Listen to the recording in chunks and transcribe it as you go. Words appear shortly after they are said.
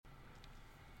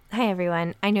Hi,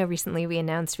 everyone. I know recently we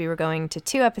announced we were going to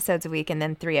 2 episodes a week and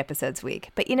then 3 episodes a week.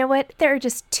 But you know what? There are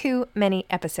just too many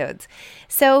episodes.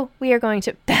 So we are going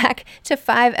back to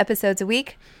 5 episodes a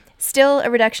week. Still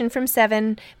a reduction from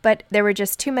 7, but there were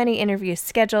just too many interviews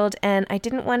scheduled, and I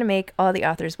didn't want to make all the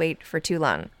authors wait for too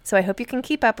long. So I hope you can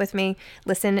keep up with me.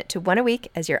 Listen to 1 a week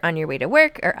as you're on your way to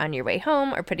work or on your way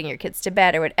home or putting your kids to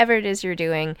bed or whatever it is you're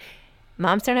doing.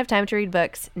 Moms Don't Have Time to Read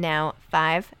Books, now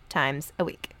 5 times a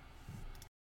week.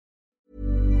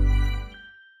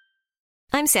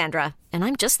 I'm Sandra, and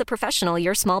I'm just the professional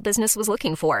your small business was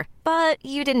looking for. But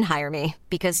you didn't hire me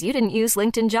because you didn't use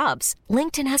LinkedIn Jobs.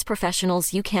 LinkedIn has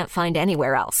professionals you can't find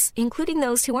anywhere else, including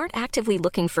those who aren't actively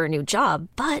looking for a new job,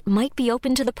 but might be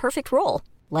open to the perfect role,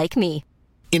 like me.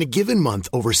 In a given month,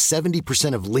 over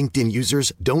 70% of LinkedIn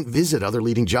users don't visit other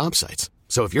leading job sites.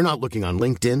 So if you're not looking on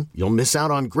LinkedIn, you'll miss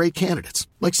out on great candidates,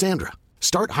 like Sandra.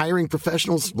 Start hiring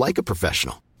professionals like a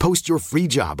professional. Post your free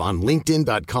job on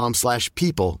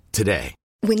linkedin.com/people today.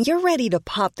 When you're ready to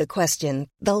pop the question,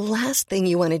 the last thing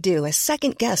you want to do is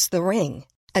second-guess the ring.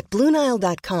 At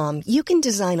BlueNile.com, you can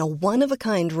design a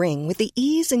one-of-a-kind ring with the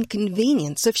ease and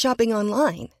convenience of shopping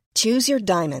online. Choose your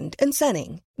diamond and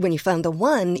setting. When you find the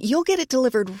one, you'll get it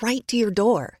delivered right to your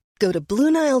door. Go to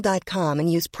BlueNile.com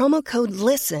and use promo code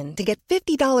LISTEN to get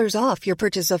 $50 off your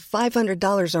purchase of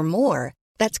 $500 or more.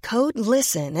 That's code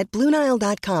LISTEN at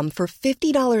BlueNile.com for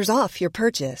 $50 off your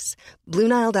purchase.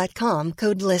 BlueNile.com,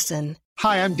 code LISTEN.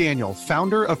 Hi, I'm Daniel,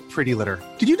 founder of Pretty Litter.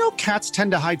 Did you know cats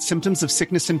tend to hide symptoms of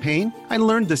sickness and pain? I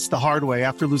learned this the hard way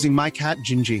after losing my cat,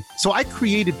 Gingy. So I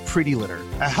created Pretty Litter,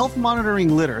 a health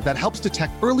monitoring litter that helps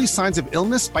detect early signs of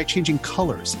illness by changing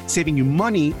colors, saving you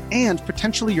money and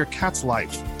potentially your cat's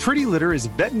life. Pretty Litter is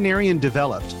veterinarian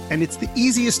developed, and it's the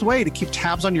easiest way to keep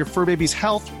tabs on your fur baby's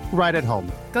health right at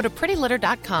home. Go to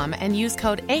prettylitter.com and use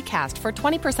code ACAST for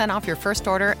 20% off your first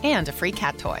order and a free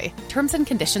cat toy. Terms and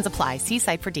conditions apply. See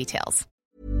site for details.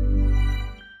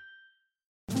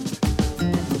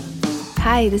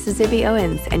 Hi, this is Zibby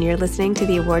Owens, and you're listening to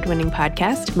the award-winning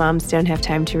podcast, Moms Don't Have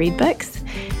Time to Read Books.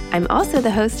 I'm also the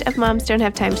host of Moms Don't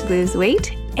Have Time to Lose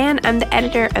Weight, and I'm the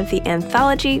editor of the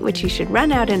anthology, which you should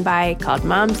run out and buy, called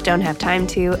Moms Don't Have Time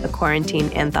to, a quarantine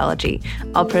anthology.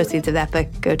 All proceeds of that book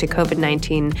go to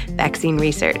COVID-19 vaccine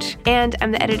research. And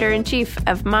I'm the editor-in-chief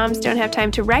of Moms Don't Have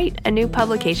Time to Write, a new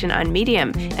publication on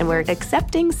Medium, and we're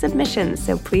accepting submissions,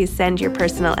 so please send your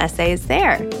personal essays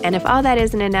there. And if all that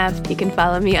isn't enough, you can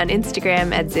follow me on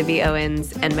Instagram at Zibby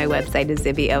Owens, and my website is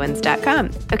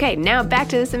zibbyowens.com. Okay, now back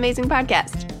to this amazing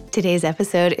podcast. Today's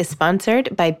episode is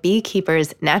sponsored by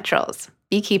Beekeepers Naturals.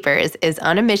 Beekeepers is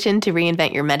on a mission to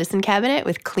reinvent your medicine cabinet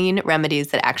with clean remedies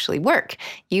that actually work.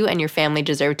 You and your family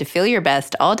deserve to feel your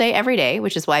best all day, every day,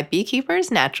 which is why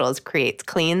Beekeepers Naturals creates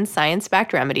clean,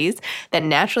 science-backed remedies that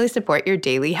naturally support your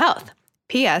daily health.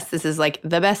 P.S. This is like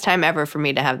the best time ever for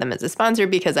me to have them as a sponsor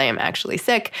because I am actually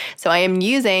sick. So I am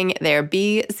using their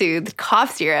Bee Soothed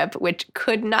cough syrup, which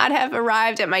could not have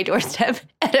arrived at my doorstep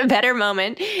at a better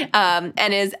moment,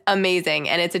 and is amazing.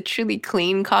 And it's a truly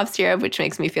clean cough syrup, which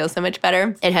makes me feel so much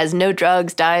better. It has no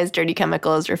drugs, dyes, dirty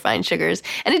chemicals, refined sugars,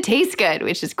 and it tastes good,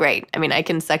 which is great. I mean, I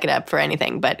can suck it up for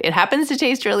anything, but it happens to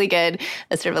taste really good,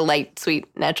 a sort of a light, sweet,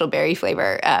 natural berry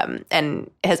flavor, and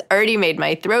has already made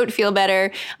my throat feel better.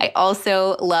 I also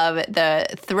love the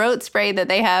throat spray that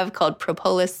they have called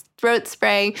Propolis Throat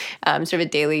Spray, sort of a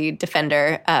daily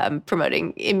defender,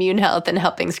 promoting immune health and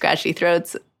helping scratchy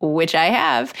throats, which I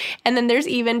have. And then there's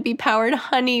even bee-powered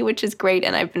honey, which is great,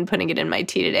 and I've been putting it in my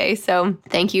tea today. So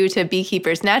thank you to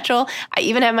Beekeepers Natural. I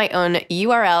even have my own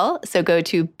URL, so go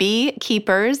to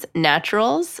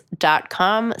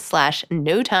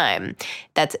beekeepersnaturals.com/notime.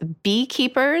 That's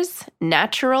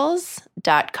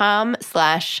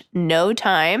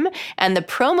beekeepersnaturals.com/notime. And the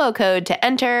promo code to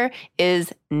enter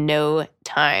is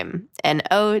NOTIME,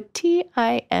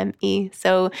 NOTIME.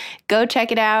 So go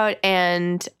check it out,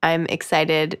 and I'm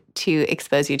excited to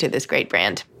expose you to this great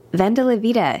brand. Vendela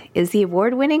Vida is the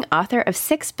award-winning author of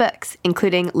 6 books,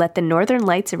 including Let the Northern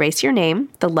Lights Erase Your Name,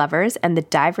 The Lovers, and The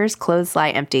Diver's Clothes Lie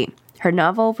Empty. Her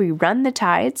novel, We Run the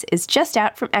Tides, is just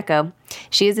out from Echo.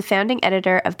 She is a founding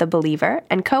editor of The Believer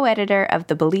and co-editor of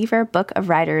The Believer Book of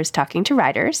Writers Talking to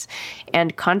Writers,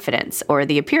 and Confidence, or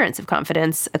The Appearance of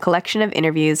Confidence, a collection of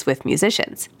interviews with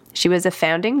musicians. She was a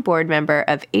founding board member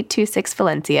of 826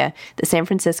 Valencia, the San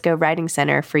Francisco Writing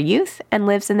Center for Youth, and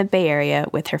lives in the Bay Area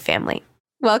with her family.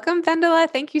 Welcome, Vendela.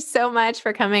 Thank you so much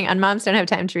for coming on Moms Don't Have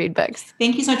Time to Read Books.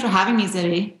 Thank you so much for having me,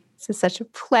 Zibby. This is such a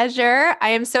pleasure. I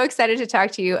am so excited to talk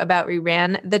to you about We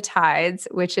Ran the Tides,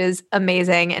 which is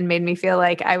amazing and made me feel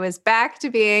like I was back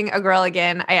to being a girl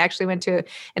again. I actually went to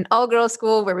an all-girls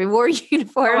school where we wore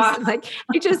uniforms. Wow. And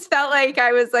it just felt like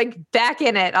I was back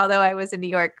in it, although I was in New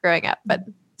York growing up. But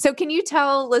so can you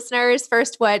tell listeners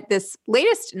first what this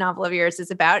latest novel of yours is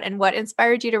about and what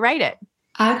inspired you to write it?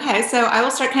 Okay, so I will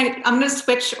start I'm going to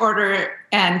switch order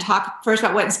and talk first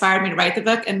about what inspired me to write the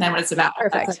book and then what it's about.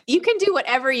 Perfect. You can do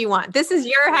whatever you want. This is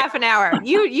your half an hour.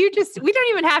 We don't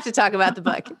even have to talk about the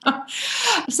book.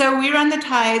 So We Run the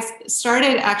Tides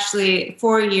started actually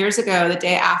 4 years ago, the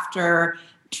day after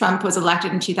Trump was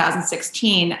elected in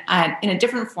 2016, in a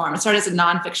different form. It started as a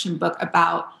nonfiction book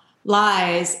about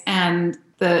lies and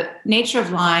the nature of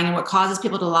lying and what causes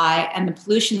people to lie and the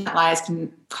pollution that lies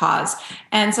can cause.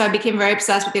 And so I became very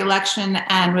obsessed with the election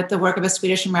and with the work of a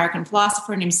Swedish-American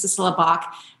philosopher named Sissela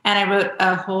Bach. And I wrote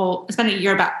I spent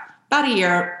about a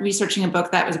year researching a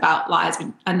book that was about lies,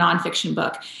 a nonfiction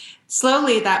book.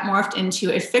 Slowly that morphed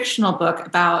into a fictional book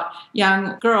about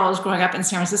young girls growing up in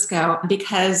San Francisco,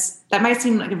 because that might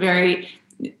seem like a very,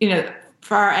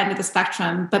 far end of the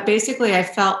spectrum. But basically I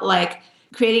felt like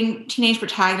creating teenage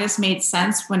protagonists made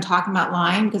sense when talking about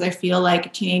lying, because I feel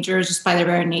like teenagers, just by their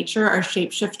very nature, are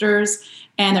shapeshifters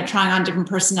and they're trying on different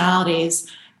personalities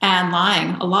and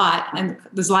lying a lot. And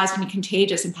those lies can be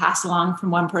contagious and passed along from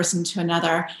one person to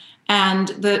another. And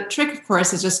the trick, of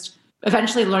course, is just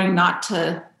eventually learning not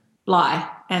to lie.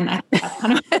 And I think that's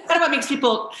kind of what makes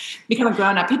people become a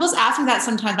grown-up. People ask me that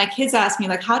sometimes. My kids ask me,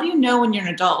 how do you know when you're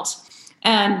an adult?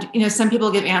 And, some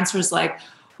people give answers like,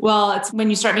 well, it's when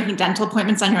you start making dental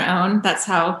appointments on your own. That's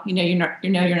how you're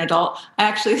an adult. I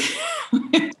actually,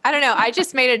 I don't know. I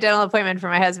just made a dental appointment for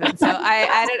my husband, so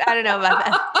I don't know about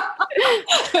that.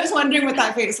 I was wondering what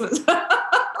that face was.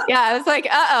 Yeah, I was like,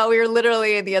 we were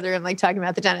literally in the other room, talking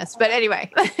about the dentist. But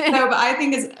anyway. No, but I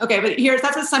think it's okay. But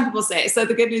that's what some people say. So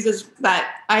the good news is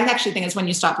that I actually think it's when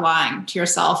you stop lying to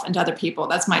yourself and to other people.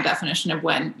 That's my definition of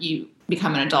when you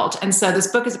become an adult. And so this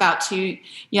book is about two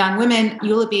young women,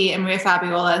 Eula B. and Maria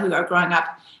Fabiola, who are growing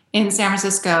up in San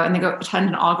Francisco, and they go attend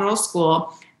an all-girls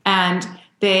school, and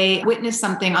they witness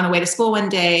something on the way to school one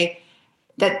day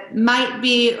that might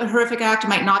be a horrific act,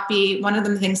 might not be. One of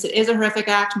them thinks it is a horrific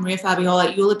act. Maria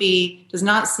Fabiola, Eula B. does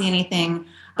not see anything,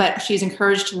 but she's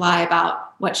encouraged to lie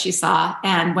about what she saw.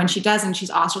 And when she doesn't,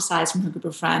 she's ostracized from her group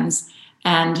of friends.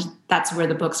 And that's where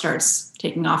the book starts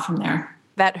taking off from there.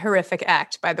 That horrific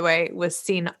act, by the way, was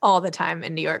seen all the time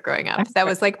in New York growing up. That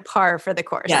was par for the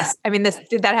course. Yes. I mean,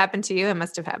 did that happen to you? It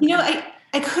must have happened.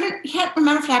 I can't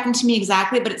remember if it happened to me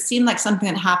exactly, but it seemed like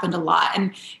something that happened a lot.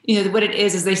 And, what it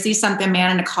is they see a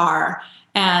man in a car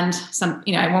and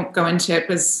I won't go into it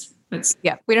because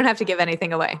we don't have to give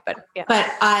anything away, but yeah.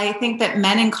 But I think that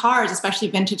men in cars, especially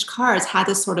vintage cars, had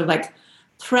this sort of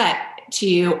threat to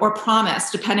you or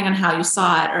promise, depending on how you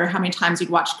saw it or how many times you'd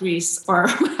watched Grease or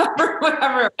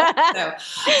whatever.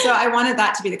 So I wanted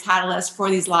that to be the catalyst for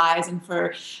these lies and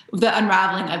for the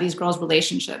unraveling of these girls'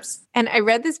 relationships. And I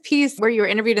read this piece where you were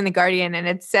interviewed in The Guardian, and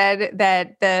it said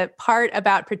that the part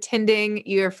about pretending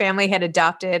your family had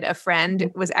adopted a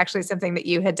friend was actually something that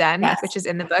you had done, yes. Which is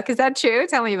in the book. Is that true?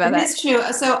 Tell me about that. It is true.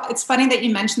 So it's funny that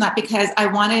you mentioned that, because I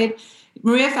wanted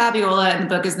Maria Fabiola in the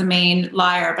book is the main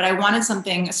liar, but I wanted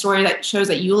a story that shows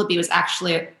that Eula B was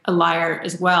actually a liar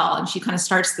as well. And she kind of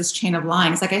starts this chain of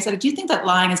lying. Like I said, do you think that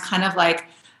lying is kind of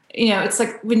it's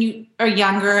like when you are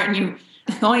younger and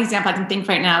the only example I can think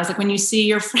right now is when you see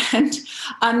your friend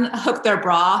unhook their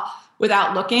bra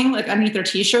without looking, underneath their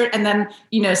t-shirt. And then,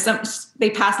 they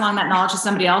pass along that knowledge to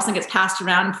somebody else and gets passed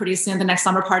around. And pretty soon the next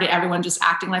summer party, everyone just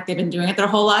acting like they've been doing it their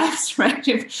whole lives, right?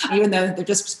 Even though they've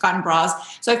just gotten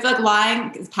bras. So I feel like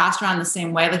lying is passed around the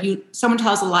same way. Someone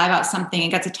tells a lie about something and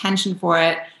gets attention for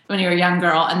it when you're a young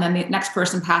girl, and then the next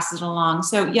person passes it along.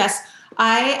 So yes,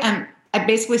 I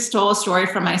basically stole a story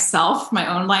from myself, my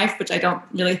own life, which I don't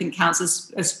really think counts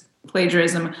as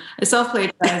plagiarism. I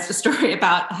self-plagiarized a story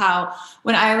about how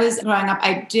when I was growing up,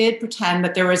 I did pretend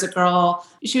that there was a girl.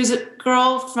 She was a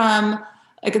girl from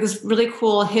this really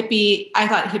cool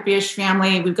hippie-ish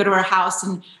family. We'd go to her house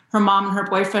and her mom and her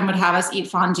boyfriend would have us eat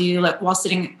fondue while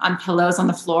sitting on pillows on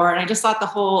the floor. And I just thought the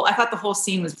whole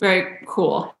scene was very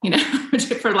cool,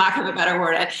 for lack of a better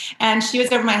word. And she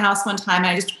was over my house one time,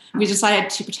 and we decided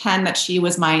to pretend that she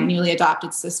was my newly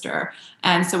adopted sister.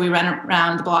 And so we ran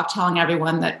around the block telling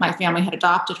everyone that my family had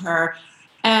adopted her.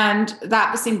 And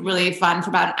that seemed really fun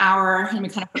for about an hour, and we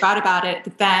kind of forgot about it.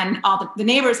 But then all the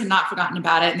neighbors had not forgotten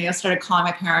about it, and they started calling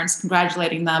my parents,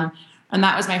 congratulating them. And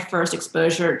that was my first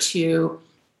exposure to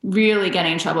really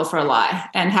getting in trouble for a lie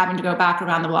and having to go back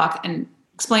around the block and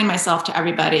explain myself to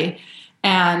everybody.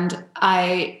 And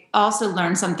I also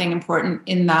learned something important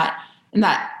in that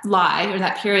lie or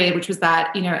that period, which was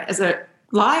that, as a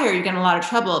liar, you get in a lot of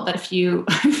trouble. But if you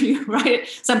write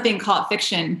something called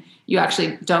fiction, you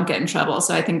actually don't get in trouble.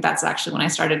 So I think that's actually when I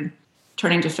started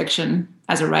turning to fiction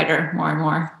as a writer more and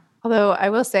more. Although I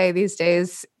will say these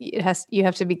days, you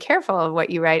have to be careful of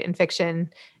what you write in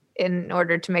fiction in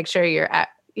order to make sure you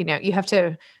have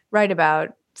to write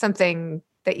about something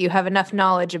that you have enough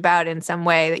knowledge about in some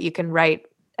way that you can write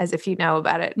as if you know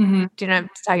about it. Mm-hmm. Do you know what I'm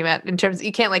talking about? In terms,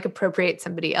 you can't appropriate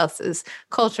somebody else's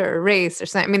culture or race or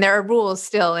something. I mean, there are rules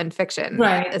still in fiction,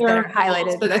 right? That are highlighted.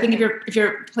 Rules, but I think if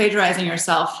you're plagiarizing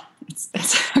yourself,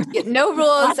 it's no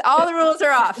rules. All the rules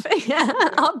are off.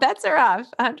 All bets are off.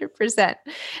 100%.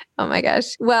 Oh my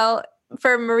gosh. Well,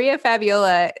 for Maria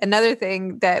Fabiola, another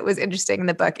thing that was interesting in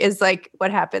the book is what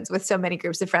happens with so many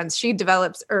groups of friends. She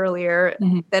develops earlier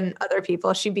than other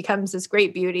people. She becomes this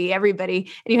great beauty, everybody.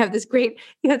 And you have this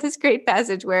great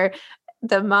passage where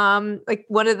the mom,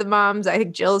 one of the moms, I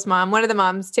think Jill's mom, one of the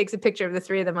moms takes a picture of the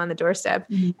three of them on the doorstep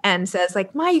and says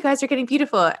 "Ma, you guys are getting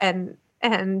beautiful."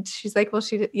 And she's like, well,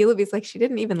 Eulaby's like, she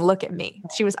didn't even look at me.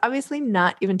 She was obviously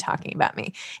not even talking about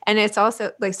me. And it's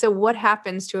also so what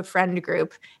happens to a friend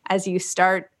group as you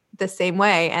start the same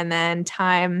way and then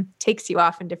time takes you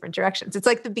off in different directions? It's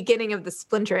like the beginning of the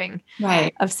splintering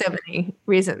of so many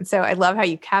reasons. So I love how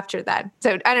you captured that.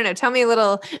 So I don't know, tell me a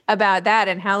little about that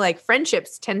and how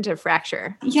friendships tend to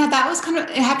fracture. Yeah, that was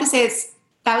I have to say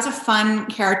that was a fun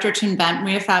character to invent.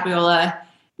 Maria Fabiola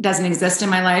doesn't exist in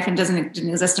my life and didn't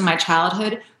exist in my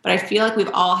childhood, but I feel like we've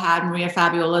all had Maria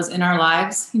Fabiolas in our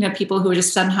lives, people who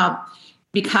just somehow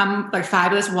become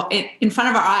fabulous in front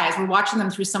of our eyes. We're watching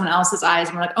them through someone else's eyes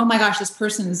and we're like, oh my gosh, this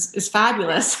person is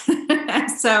fabulous.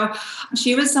 So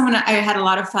she was someone I had a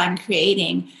lot of fun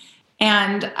creating.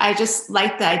 And I just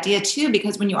liked the idea too,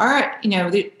 because when you are,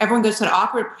 everyone goes through an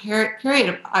awkward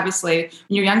period, obviously, when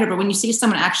you're younger, but when you see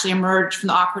someone actually emerge from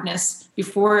the awkwardness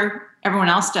before everyone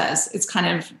else does, it's kind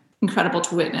of incredible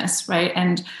to witness, right?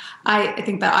 And I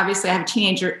think that obviously I have a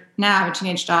teenager now, I have a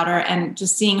teenage daughter, and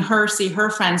just seeing her see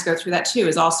her friends go through that too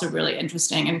is also really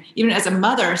interesting. And even as a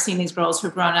mother, seeing these girls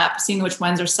who've grown up, seeing which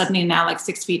ones are suddenly now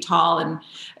 6 feet tall, and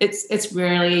it's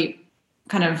really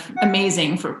kind of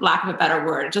amazing, for lack of a better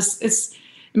word. It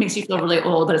makes you feel really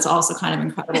old, but it's also kind of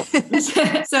incredible.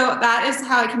 So that is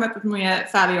how I came up with Maria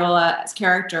Fabiola's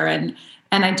character. And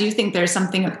I do think there's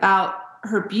something about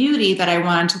her beauty that I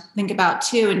wanted to think about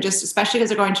too. And just especially because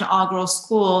they're going to an all-girls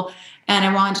school. And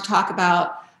I wanted to talk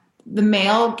about the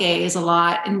male gaze a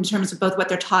lot in terms of both what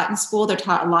they're taught in school. They're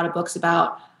taught a lot of books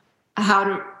about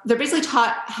they're basically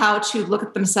taught how to look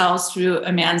at themselves through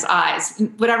a man's eyes, in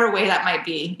whatever way that might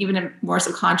be, even in more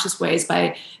subconscious ways,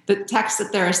 by the texts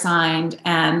that they're assigned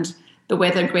and the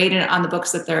way they're graded on the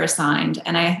books that they're assigned.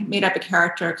 And I made up a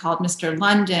character called Mr.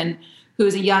 London, who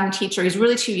is a young teacher. He's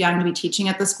really too young to be teaching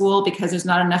at the school because there's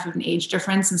not enough of an age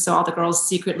difference. And so all the girls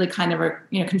secretly kind of are,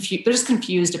 confused. They're just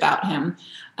confused about him.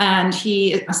 And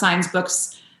he assigns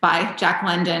books by Jack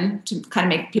London to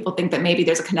kind of make people think that maybe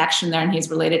there's a connection there and he's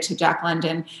related to Jack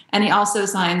London. And he also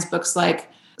assigns books like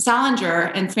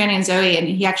Salinger and Franny and Zoe, and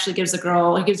he actually gives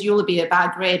Eulaby a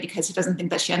bad grade because he doesn't think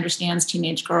that she understands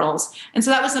teenage girls. And so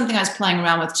that was something I was playing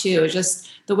around with too, just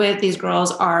the way that these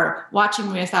girls are watching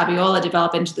Maria Fabiola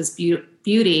develop into this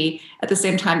beauty at the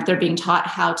same time that they're being taught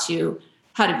how to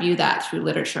view that through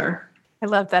literature. I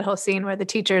love that whole scene where the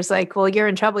teacher's like, well, you're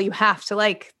in trouble. You have to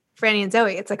like Franny and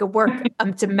Zoe. It's like a work.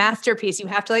 It's a masterpiece. You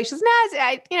have to like, she's no,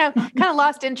 I kind of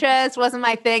lost interest. Wasn't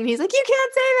my thing. And he's like, you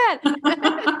can't say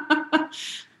that.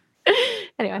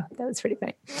 Anyway, that was pretty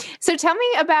funny. So tell me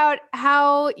about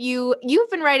how you've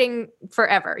been writing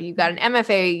forever. You got an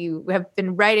MFA. You have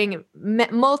been writing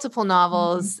multiple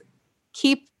novels,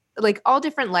 keep all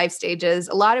different life stages,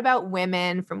 a lot about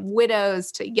women, from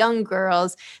widows to young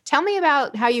girls. Tell me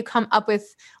about how you come up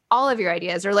with all of your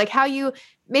ideas, or how you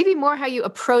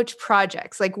approach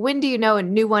projects. When do you know a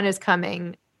new one is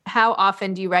coming? How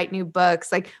often do you write new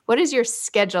books? What is your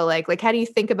schedule like? How do you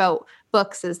think about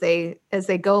books as they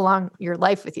go along your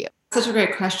life with you? Such a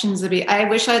great question, Zibby. I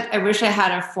wish I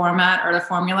had a format or the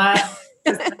formula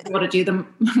to be able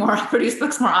to produce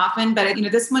books more often. But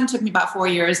this one took me about 4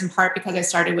 years, in part because I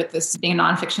started with this being a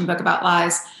nonfiction book about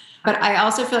lies. But I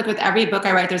also feel like with every book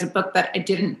I write, there's a book that I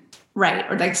didn't write,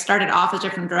 or started off a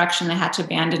different direction. I had to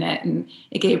abandon it, and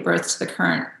it gave birth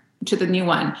to the new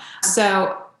one.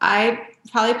 So I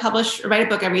probably write a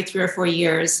book every 3 or 4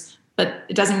 years, but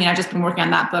it doesn't mean I've just been working on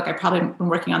that book. I've probably been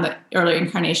working on the earlier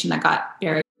incarnation that got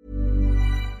buried.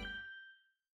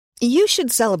 You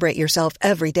should celebrate yourself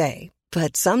every day,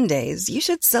 but some days you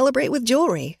should celebrate with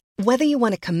jewelry. Whether you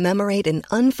want to commemorate an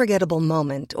unforgettable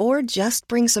moment or just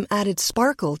bring some added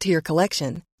sparkle to your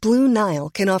collection, Blue Nile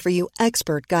can offer you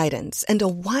expert guidance and a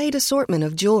wide assortment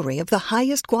of jewelry of the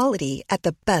highest quality at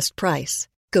the best price.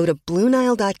 Go to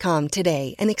BlueNile.com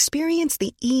today and experience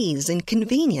the ease and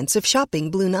convenience of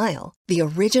shopping Blue Nile, the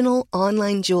original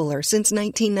online jeweler since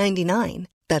 1999.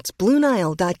 That's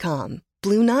BlueNile.com.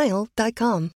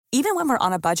 BlueNile.com. Even when we're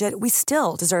on a budget, we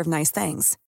still deserve nice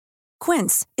things.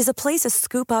 Quince is a place to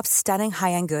scoop up stunning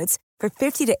high-end goods for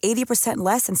 50 to 80%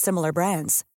 less than similar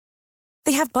brands.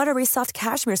 They have buttery soft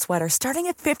cashmere sweaters starting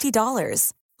at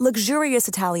 $50, luxurious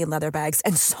Italian leather bags,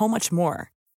 and so much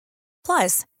more.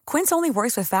 Plus, Quince only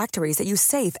works with factories that use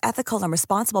safe, ethical, and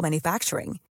responsible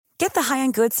manufacturing. Get the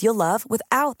high-end goods you'll love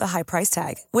without the high price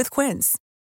tag with Quince.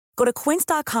 Go to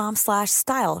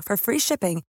quince.com/style for free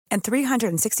shipping and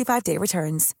 365-day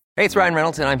returns. Hey, it's Ryan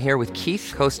Reynolds, and I'm here with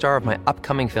Keith, co-star of my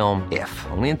upcoming film, If,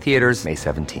 only in theaters May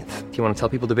 17th. Do you want to tell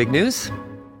people the big news?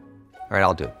 All right,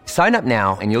 I'll do it. Sign up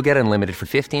now and you'll get unlimited for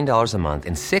 $15 a month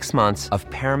and 6 months of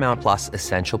Paramount Plus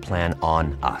Essential Plan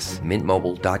on us.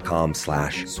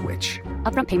 MintMobile.com/switch.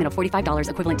 Upfront payment of $45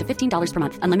 equivalent to $15 per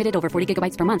month. Unlimited over 40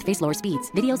 gigabytes per month. Face lower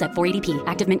speeds. Videos at 480p.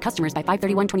 Active Mint customers by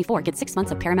 531.24 get 6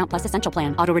 months of Paramount Plus Essential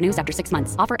Plan. Auto renews after 6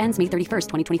 months. Offer ends May 31st,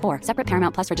 2024. Separate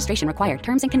Paramount Plus registration required.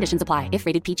 Terms and conditions apply if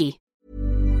rated PG.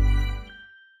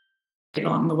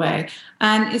 Along the way.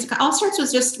 And it all starts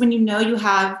with just when you know you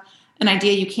have an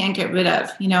idea you can't get rid of.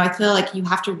 You know, I feel like you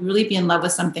have to really be in love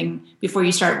with something before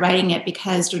you start writing it,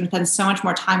 because you're going to spend so much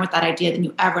more time with that idea than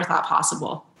you ever thought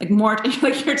possible. Like more,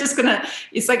 like you're just gonna,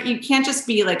 it's like, you can't just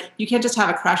have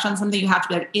a crush on something. You have to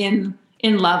be like in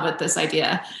love with this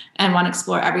idea and want to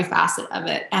explore every facet of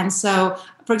it. And so,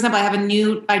 for example, I have a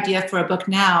new idea for a book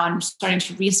now. I'm starting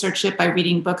to research it by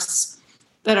reading books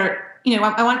that are, you know,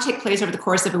 I want to take place over the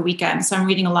course of a weekend. So I'm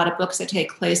reading a lot of books that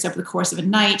take place over the course of a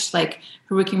night, like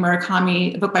a book by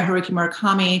Haruki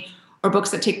Murakami, or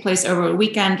books that take place over a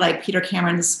weekend, like Peter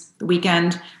Cameron's The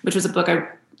Weekend, which was a book I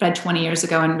read 20 years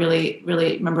ago and really,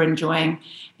 really remember enjoying.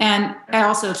 And I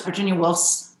also, Virginia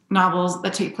Woolf's novels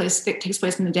that takes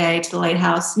place in the day, To the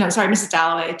Lighthouse. No, sorry, Mrs.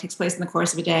 Dalloway. It takes place in the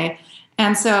course of a day.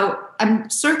 And so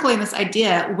I'm circling this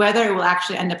idea. Whether it will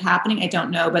actually end up happening, I don't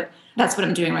know, but that's what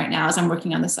I'm doing right now, is I'm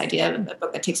working on this idea of a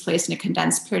book that takes place in a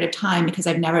condensed period of time, because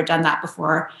I've never done that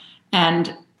before.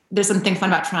 And there's something fun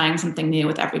about trying something new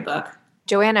with every book.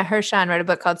 Joanna Hirshon wrote a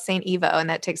book called Saint Evo, and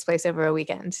that takes place over a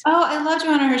weekend. Oh, I love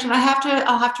Joanna Hirshon.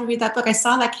 I'll have to read that book. I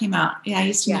saw that came out. Yeah, I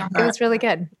used to know her. It was really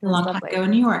good. A long time ago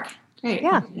in New York. Great.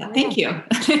 Yeah. Thank you.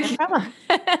 No problem.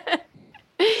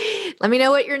 Let me know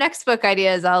what your next book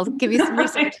idea is. I'll give you some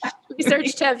research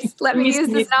tips. Let me use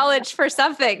this knowledge for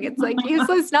something. It's like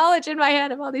useless knowledge in my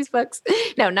head of all these books.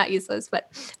 No, not useless,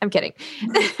 but I'm kidding.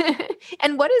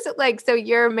 And what is it like? So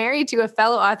you're married to a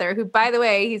fellow author who, by the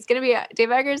way,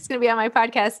 Dave Eggers is going to be on my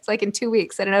podcast like in 2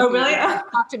 weeks. I don't know if really? we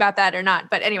talked about that or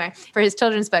not, but anyway, for his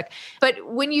children's book. But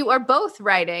when you are both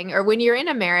writing, or when you're in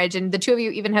a marriage and the two of you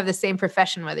even have the same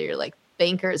profession, whether you're like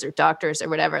bankers or doctors or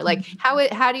whatever, like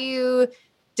how do you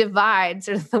divide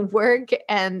sort of the work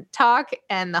and talk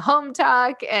and the home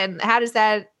talk, and how does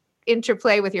that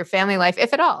interplay with your family life,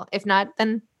 if at all? If not,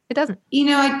 then it doesn't. You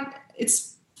know,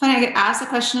 it's funny. I get asked the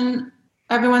question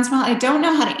every once in a while. I don't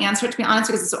know how to answer it, to be honest,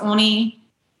 because it's the only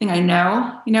thing I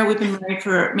know. You know, we've been married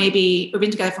we've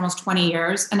been together for almost 20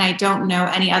 years, and I don't know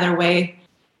any other way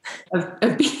of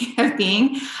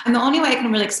being. And the only way I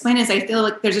can really explain it is I feel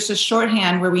like there's just a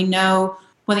shorthand where we know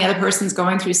when the other person's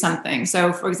going through something.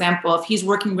 So, for example, if he's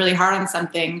working really hard on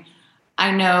something, I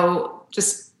know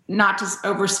just not to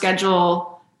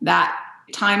overschedule that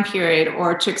time period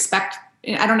or to expect,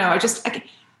 I don't know. I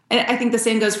think the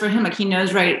same goes for him. Like he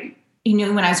knows, right? He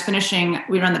knew when I was finishing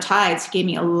Read on the Tides, he gave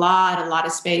me a lot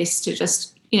of space to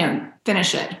just,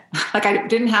 finish it. Like I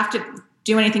didn't have to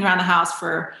do anything around the house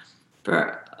for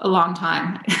a long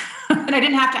time. And I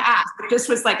didn't have to ask. It was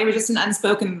just an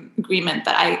unspoken agreement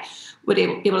that I would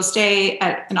be able to stay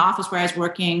at an office where I was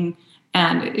working.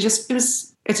 And it's just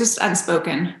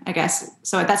unspoken, I guess.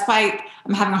 So that's why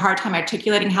I'm having a hard time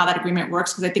articulating how that agreement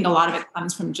works, because I think a lot of it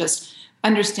comes from just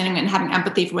understanding and having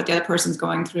empathy for what the other person's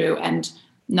going through and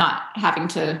not having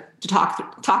to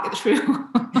talk it through.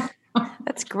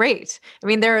 That's great. I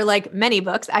mean, there are like many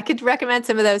books. I could recommend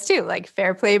some of those too, like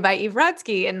Fair Play by Eve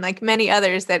Rodsky and like many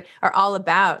others that are all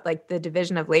about like the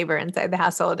division of labor inside the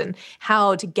household and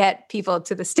how to get people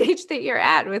to the stage that you're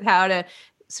at with how to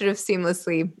sort of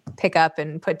seamlessly pick up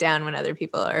and put down when other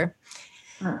people are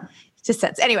just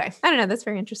sense. Anyway, I don't know. That's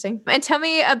very interesting. And tell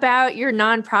me about your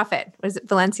nonprofit. What is it?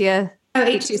 Valencia?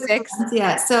 H26?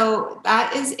 Yeah. So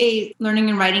that is a learning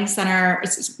and writing center.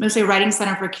 It's mostly a writing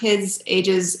center for kids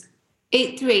ages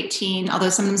 8 through 18, although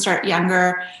some of them start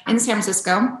younger, in San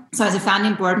Francisco. So I was a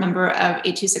founding board member of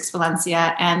 826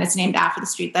 Valencia, and it's named after the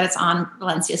street that it's on,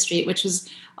 Valencia Street, which is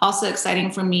also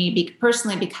exciting for me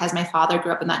personally because my father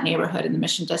grew up in that neighborhood in the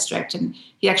Mission District, and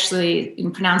he actually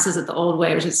pronounces it the old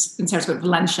way, which is in San Francisco,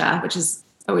 Valencia, which is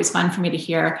always fun for me to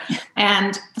hear.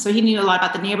 And so he knew a lot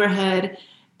about the neighborhood,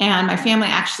 and my family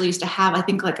actually used to have, I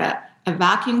think, like a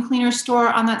vacuum cleaner store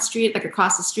on that street, like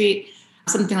across the street,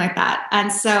 something like that.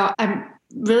 And so I'm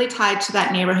really tied to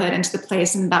that neighborhood and to the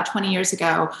place. And about 20 years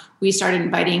ago, we started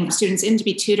inviting students in to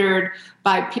be tutored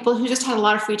by people who just had a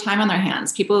lot of free time on their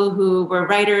hands, people who were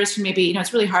writers who maybe,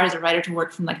 it's really hard as a writer to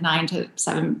work from like 9 to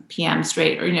 7 p.m.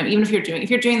 straight. Or, even if you're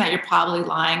doing that, you're probably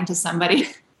lying to somebody.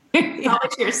 Probably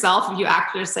to yourself if you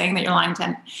actually are saying that you're lying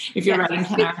if you're writing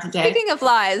 10 hours a day. Speaking of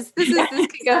lies, this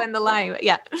could go in the lying.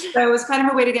 Yeah. So it was kind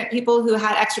of a way to get people who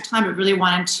had extra time but really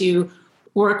wanted to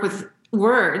work with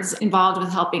words involved with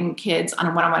helping kids on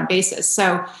a one-on-one basis.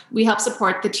 So we help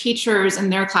support the teachers in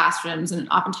their classrooms, and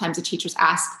oftentimes the teachers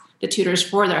ask the tutors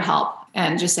for their help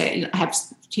and just say,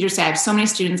 teachers say, I have so many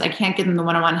students, I can't give them the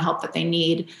one-on-one help that they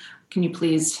need. Can you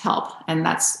please help? And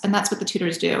that's what the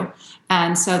tutors do.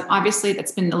 And so obviously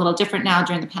that's been a little different now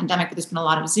during the pandemic, but there's been a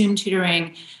lot of Zoom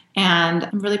tutoring, and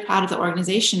I'm really proud of the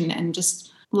organization and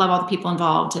just love all the people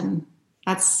involved. And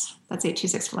that's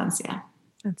 826 Valencia.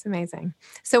 That's amazing.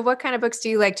 So what kind of books do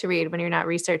you like to read when you're not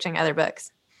researching other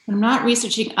books? I'm not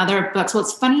researching other books. Well,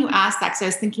 it's funny you asked that because I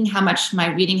was thinking how much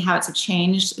my reading habits have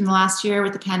changed in the last year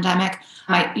with the pandemic.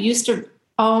 I used to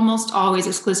almost always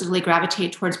exclusively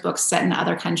gravitate towards books set in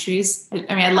other countries.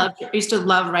 I used to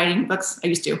love writing books.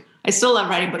 I still love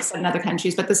writing books set in other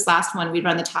countries, but this last one, We'd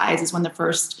Run the Tides, is one of the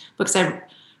first books I've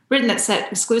written that's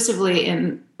set exclusively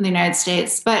in the United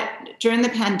States. But during the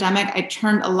pandemic, I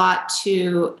turned a lot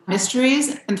to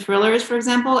mysteries and thrillers, for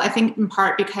example. I think in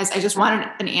part because I just wanted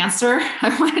an answer.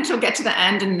 I wanted to get to the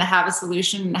end and have a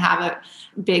solution and have a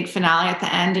big finale at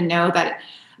the end and know that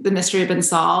the mystery had been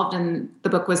solved and the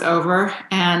book was over.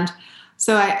 And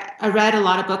so I read a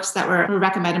lot of books that were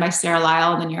recommended by Sarah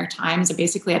Lyle in the New York Times. And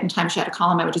basically, every time she had a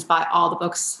column, I would just buy all the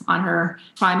books on her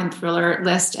crime and thriller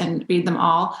list and read them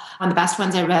all. One of the best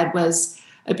ones I read was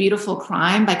A Beautiful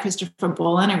Crime by Christopher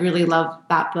Bolin. I really love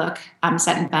that book,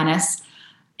 set in Venice.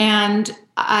 And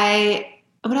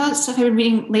what else have I been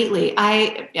reading lately?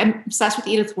 I'm obsessed with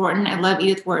Edith Wharton. I love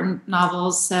Edith Wharton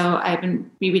novels, so I've been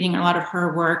rereading a lot of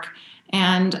her work.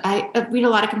 And I read a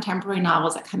lot of contemporary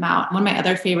novels that come out. One of my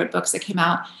other favorite books that came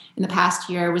out in the past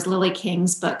year was Lily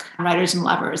King's book, Writers and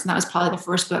Lovers. And that was probably the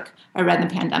first book I read in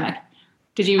the pandemic.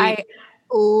 Did you read it?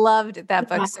 I loved that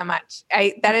book so much.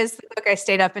 That is the book I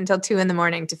stayed up until 2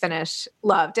 a.m. to finish.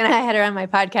 Loved. And I had her on my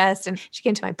podcast, and she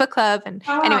came to my book club. And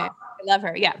anyway, I love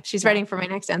her. Yeah. She's writing for my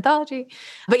next anthology.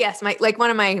 But yes, one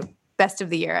of my best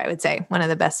of the year, I would say. One of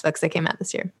the best books that came out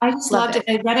this year. I just loved it.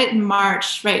 I read it in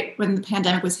March, right when the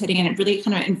pandemic was hitting, and it really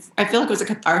I feel like it was a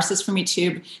catharsis for me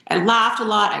too. I laughed a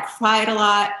lot. I cried a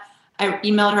lot. I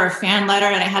emailed her a fan letter,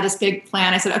 and I had this big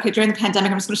plan. I said, okay, during the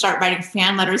pandemic, I'm just going to start writing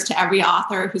fan letters to every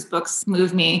author whose books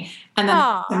move me. And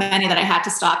then so many that I had to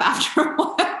stop after a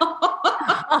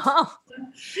while.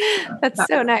 That's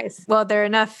so nice. Well, there are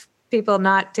enough people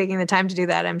not taking the time to do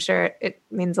that. I'm sure it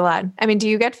means a lot. I mean, do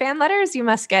you get fan letters? You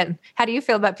must get. How do you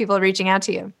feel about people reaching out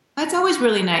to you? That's always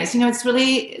really nice. That's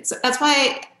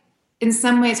why in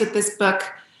some ways with this book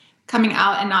coming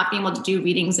out and not being able to do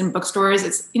readings in bookstores,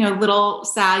 it's, a little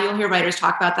sad. You'll hear writers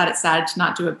talk about that. It's sad to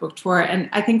not do a book tour. And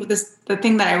I think with this, the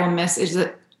thing that I will miss is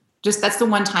that that's the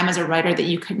one time as a writer that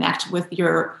you connect with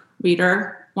your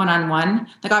reader one-on-one.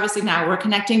 Like obviously now we're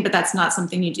connecting, but that's not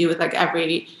something you do with like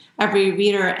every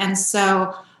reader. And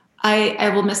so I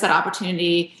will miss that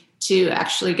opportunity to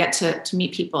actually get to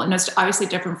meet people. And it's obviously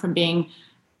different from being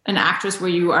an actress where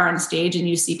you are on stage and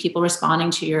you see people responding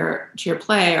to your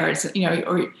play, or it's,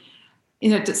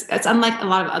 it's unlike a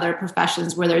lot of other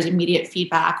professions where there's immediate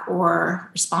feedback or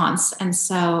response. And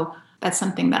so that's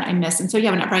something that I miss. And so,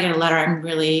 whenever I get a letter, I'm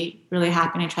really, really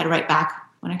happy, and I try to write back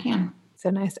when I can. So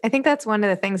nice. I think that's one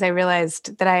of the things I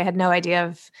realized that I had no idea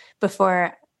of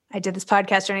before I did this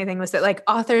podcast or anything, was that like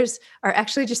authors are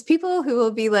actually just people who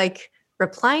will be like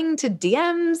replying to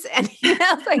DMs, and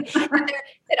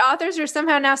that authors are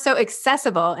somehow now so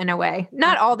accessible in a way.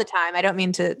 Not all the time. I don't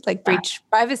mean to like breach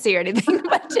privacy or anything,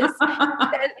 but just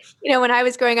that, when I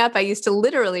was growing up, I used to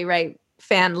literally write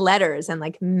fan letters and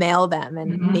like mail them,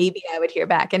 and maybe I would hear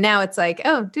back. And now it's like,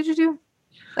 oh, did you do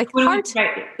like who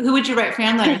would you write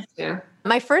fan letters to?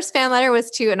 My first fan letter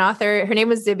was to an author. Her name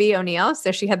was Zibby O'Neill.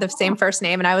 So she had the same first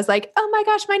name. And I was like, oh my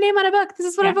gosh, my name on a book. This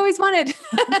is what I've always wanted.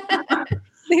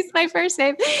 least my first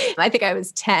name. I think I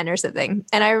was 10 or something.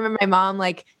 And I remember my mom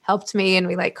like helped me and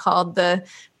we like called the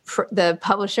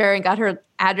publisher and got her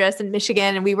address in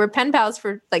Michigan. And we were pen pals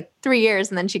for like 3 years.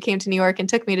 And then she came to New York and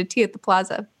took me to tea at the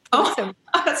Plaza. Oh, so,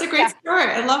 that's a great story.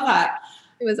 I love that.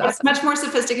 It was awesome. awesome. Much more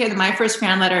sophisticated than my first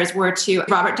fan letters were to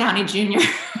Robert Downey Jr.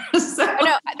 So.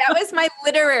 No, that was my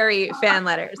literary fan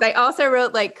letters. I also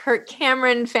wrote like Kirk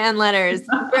Cameron fan letters,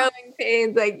 Growing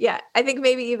Pains. Like, yeah, I think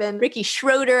maybe even Ricky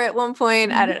Schroeder at one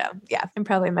point. I don't know. Yeah, I'm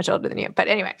probably much older than you. But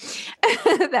anyway,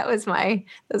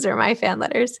 those are my fan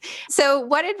letters. So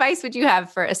what advice would you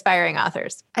have for aspiring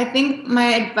authors? I think my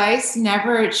advice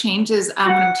never changes when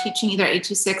I'm teaching either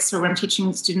 826 or when I'm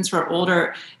teaching students who are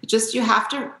older. Just you have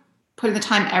to put in the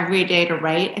time every day to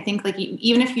write. I think like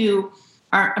even if you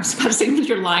aren't, I'm supposed to say that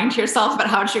you're lying to yourself about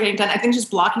how much you're getting done. I think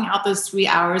just blocking out those 3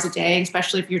 hours a day,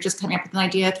 especially if you're just coming up with an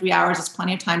idea, 3 hours is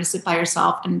plenty of time to sit by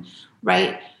yourself and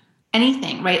write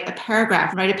anything, write a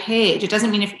paragraph, write a page. It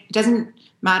doesn't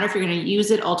matter if you're going to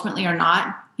use it ultimately or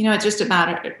not. It's just a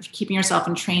matter of keeping yourself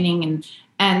in training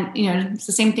and it's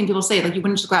the same thing people say, like you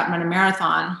wouldn't just go out and run a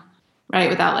marathon, right?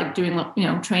 Without like doing,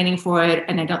 training for it.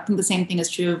 And I don't think the same thing is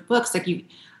true of books. Like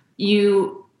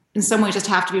you in some ways just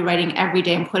have to be writing every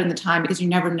day and put in the time because you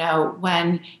never know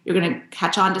when you're going to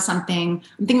catch on to something.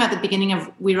 I'm thinking about the beginning of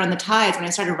We Run the Tides. When I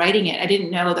started writing it, I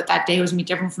didn't know that day was going to be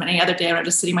different from any other day. I was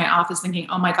just sitting in my office thinking,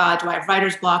 oh my God, do I have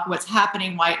writer's block? What's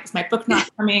happening? Why is my book not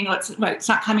coming? It's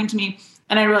not coming to me.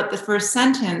 And I wrote the first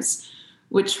sentence,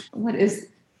 I don't want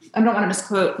to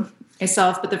misquote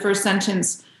myself, but the first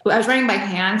sentence, I was writing by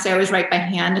hand, so I always write by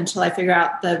hand until I figure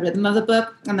out the rhythm of the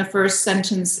book. And the first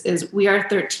sentence is, we are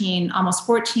 13, almost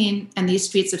 14, and these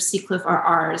streets of Seacliff are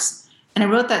ours. And I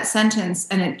wrote that sentence,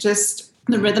 and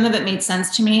the rhythm of it made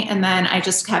sense to me. And then I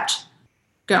just kept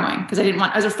going because I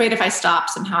was afraid if I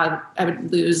stopped, somehow I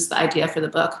would lose the idea for the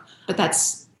book. But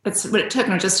that's what it took.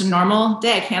 And it was just a normal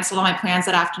day. I canceled all my plans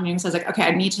that afternoon. So I was like, okay,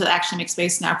 I need to actually make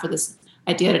space now for this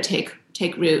idea to take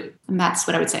root. And that's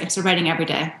what I would say. So writing every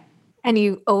day. And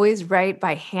you always write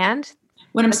by hand?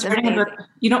 When I'm starting a book,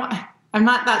 I'm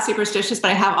not that superstitious, but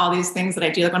I have all these things that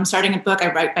I do. Like when I'm starting a book,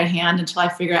 I write by hand until I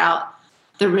figure out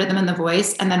the rhythm and the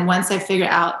voice. And then once I figure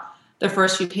out the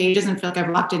first few pages and feel like I've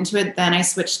locked into it, then I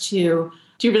switch to,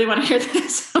 do you really want to hear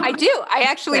this? I do. I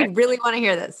actually really want to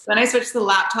hear this. Then I switch to the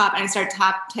laptop and I start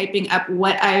typing up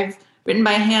what I've written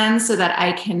by hand so that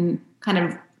I can kind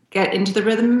of get into the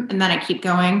rhythm, and then I keep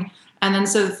going. And then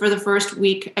so for the first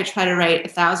week, I try to write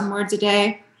 1,000 words a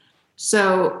day.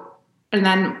 So, and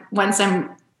then once tell me.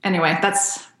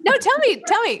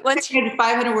 Once I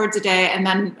 500 words a day. And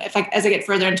then as I get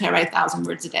further into it, I write 1,000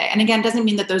 words a day. And again, it doesn't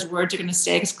mean that those words are going to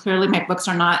stay because clearly my books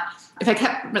are not,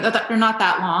 they're not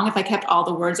that long. If I kept all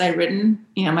the words I've written,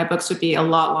 my books would be a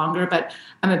lot longer, but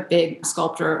I'm a big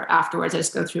sculptor afterwards. I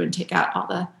just go through and take out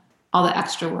all the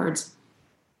extra words.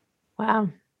 Wow.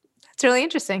 It's really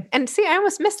interesting. And see, I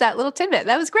almost missed that little tidbit.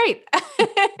 That was great.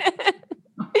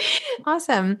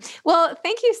 Awesome. Well,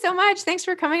 thank you so much. Thanks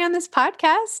for coming on this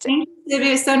podcast. Thank you.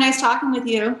 It was so nice talking with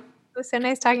you. It was so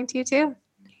nice talking to you too.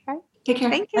 All right. Take care.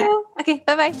 Thank you. Okay.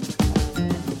 Bye-bye.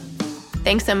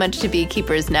 Thanks so much to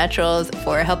Beekeepers Naturals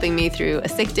for helping me through a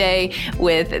sick day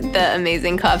with the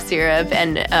amazing cough syrup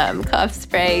and cough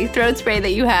spray, throat spray that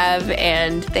you have.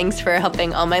 And thanks for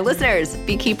helping all my listeners.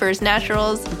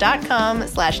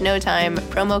 Beekeepersnaturals.com/NoTime,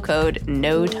 promo code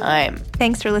NoTime.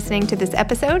 Thanks for listening to this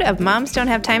episode of Moms Don't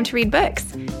Have Time to Read Books.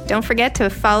 Don't forget to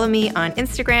follow me on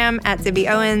Instagram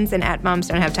 @ZibbyOwens and @Moms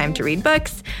Don't Have Time to Read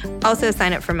Books. Also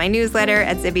sign up for my newsletter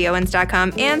at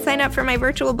ZibbyOwens.com and sign up for my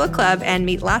virtual book club and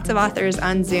meet lots of authors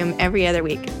on Zoom every other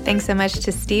week. Thanks so much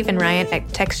to Steve and Ryan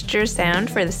at Texture Sound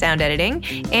for the sound editing.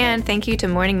 And thank you to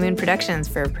Morning Moon Productions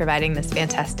for providing this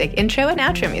fantastic intro and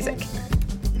outro music.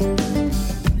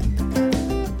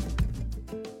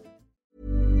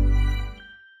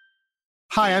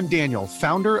 Hi, I'm Daniel,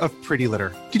 founder of Pretty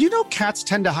Litter. Did you know cats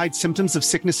tend to hide symptoms of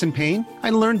sickness and pain? I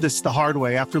learned this the hard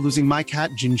way after losing my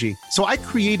cat, Gingy. So I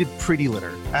created Pretty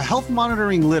Litter, a health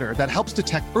monitoring litter that helps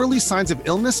detect early signs of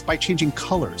illness by changing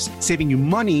colors, saving you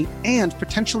money and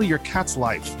potentially your cat's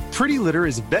life. Pretty Litter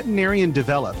is veterinarian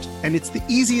developed, and it's the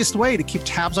easiest way to keep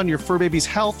tabs on your fur baby's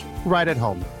health right at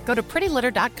home. Go to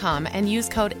prettylitter.com and use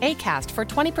code ACAST for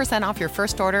 20% off your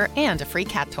first order and a free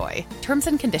cat toy. Terms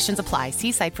and conditions apply.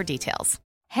 See site for details.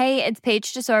 Hey, it's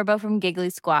Paige DeSorbo from Giggly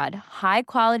Squad. High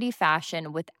quality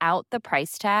fashion without the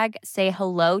price tag. Say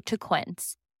hello to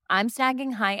Quince. I'm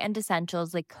snagging high-end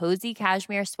essentials like cozy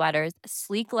cashmere sweaters,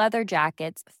 sleek leather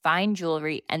jackets, fine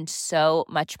jewelry, and so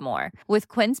much more. With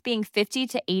Quince being 50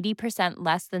 to 80%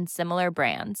 less than similar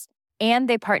brands. And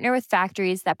they partner with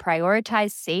factories that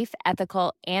prioritize safe,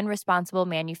 ethical, and responsible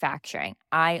manufacturing.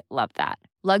 I love that.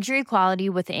 Luxury quality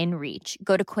within reach.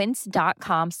 Go to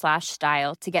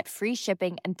quince.com/style to get free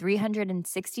shipping and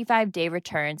 365-day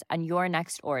returns on your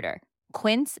next order.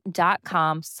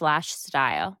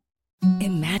 Quince.com/style.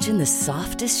 Imagine the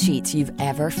softest sheets you've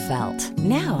ever felt.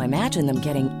 Now imagine them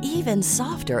getting even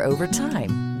softer over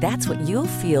time. That's what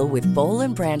you'll feel with Boll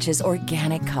 & Branch's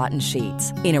organic cotton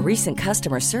sheets. In a recent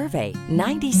customer survey,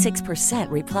 96%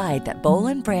 replied that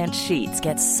Boll & Branch sheets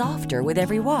get softer with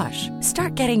every wash.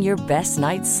 Start getting your best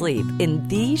night's sleep in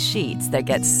these sheets that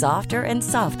get softer and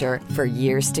softer for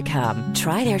years to come.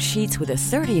 Try their sheets with a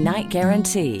 30-night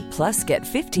guarantee. Plus, get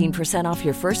 15% off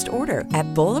your first order at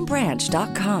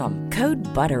bollandbranch.com. Code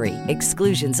BUTTERY.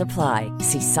 Exclusions apply.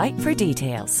 See site for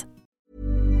details.